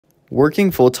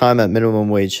Working full-time at minimum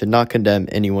wage should not condemn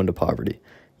anyone to poverty.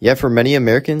 Yet for many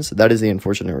Americans, that is the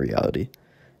unfortunate reality.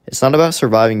 It's not about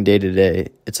surviving day to day,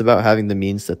 it's about having the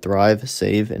means to thrive,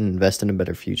 save, and invest in a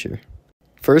better future.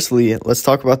 Firstly, let's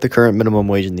talk about the current minimum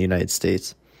wage in the United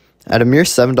States. At a mere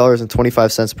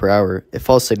 $7.25 per hour, it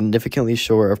falls significantly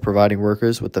short of providing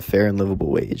workers with a fair and livable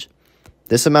wage.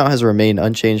 This amount has remained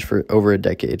unchanged for over a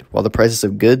decade, while the prices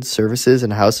of goods, services,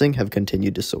 and housing have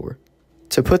continued to soar.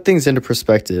 To put things into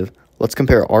perspective, let's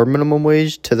compare our minimum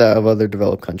wage to that of other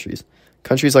developed countries.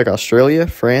 Countries like Australia,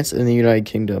 France, and the United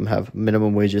Kingdom have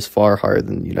minimum wages far higher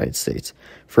than the United States.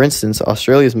 For instance,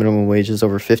 Australia's minimum wage is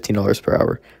over $15 per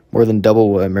hour, more than double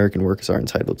what American workers are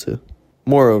entitled to.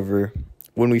 Moreover,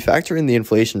 when we factor in the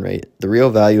inflation rate, the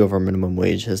real value of our minimum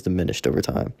wage has diminished over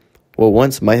time. What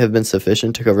once might have been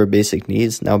sufficient to cover basic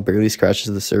needs now barely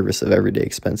scratches the surface of everyday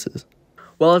expenses.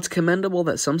 While it's commendable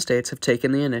that some states have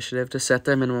taken the initiative to set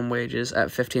their minimum wages at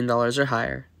 $15 or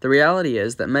higher, the reality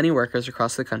is that many workers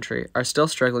across the country are still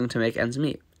struggling to make ends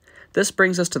meet. This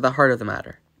brings us to the heart of the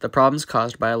matter, the problems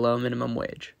caused by a low minimum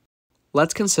wage.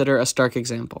 Let's consider a stark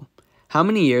example. How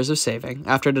many years of saving,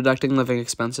 after deducting living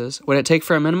expenses, would it take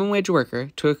for a minimum wage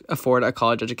worker to afford a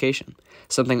college education,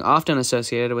 something often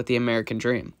associated with the American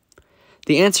dream?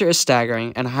 The answer is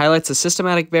staggering and highlights the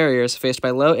systematic barriers faced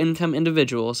by low-income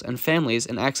individuals and families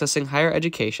in accessing higher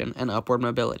education and upward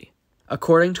mobility.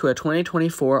 According to a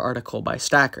 2024 article by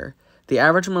Stacker, the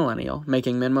average millennial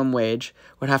making minimum wage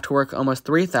would have to work almost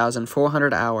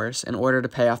 3,400 hours in order to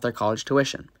pay off their college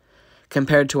tuition,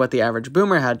 compared to what the average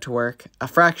boomer had to work a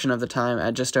fraction of the time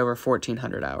at just over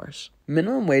 1,400 hours.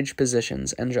 Minimum wage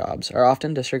positions and jobs are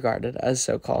often disregarded as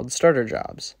so-called starter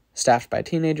jobs, staffed by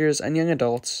teenagers and young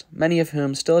adults, many of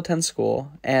whom still attend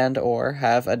school and/or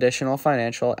have additional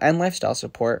financial and lifestyle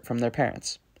support from their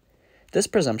parents. This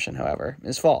presumption, however,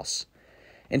 is false.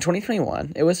 In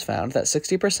 2021, it was found that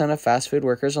 60% of fast food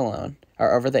workers alone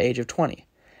are over the age of 20,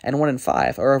 and 1 in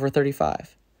 5 are over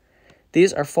 35.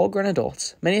 These are full-grown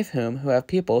adults, many of whom have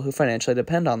people who financially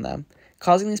depend on them,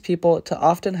 causing these people to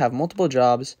often have multiple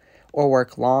jobs or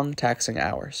work long, taxing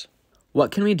hours.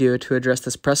 What can we do to address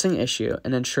this pressing issue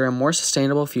and ensure a more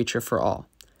sustainable future for all?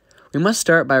 We must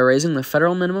start by raising the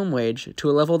federal minimum wage to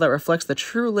a level that reflects the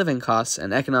true living costs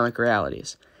and economic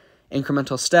realities.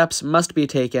 Incremental steps must be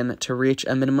taken to reach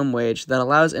a minimum wage that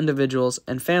allows individuals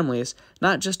and families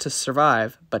not just to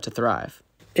survive, but to thrive.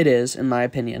 It is, in my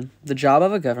opinion, the job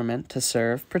of a government to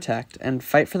serve, protect, and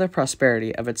fight for the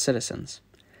prosperity of its citizens.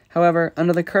 However,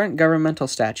 under the current governmental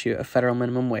statute of federal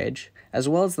minimum wage, as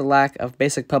well as the lack of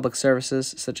basic public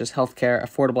services such as healthcare,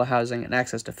 affordable housing, and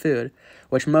access to food,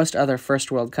 which most other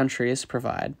first-world countries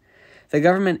provide, the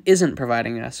government isn't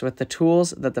providing us with the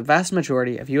tools that the vast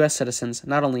majority of U.S. citizens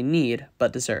not only need,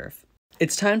 but deserve.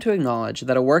 It's time to acknowledge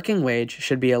that a working wage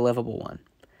should be a livable one.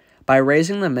 By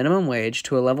raising the minimum wage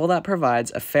to a level that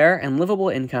provides a fair and livable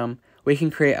income, we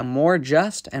can create a more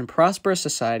just and prosperous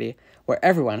society where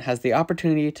everyone has the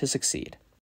opportunity to succeed.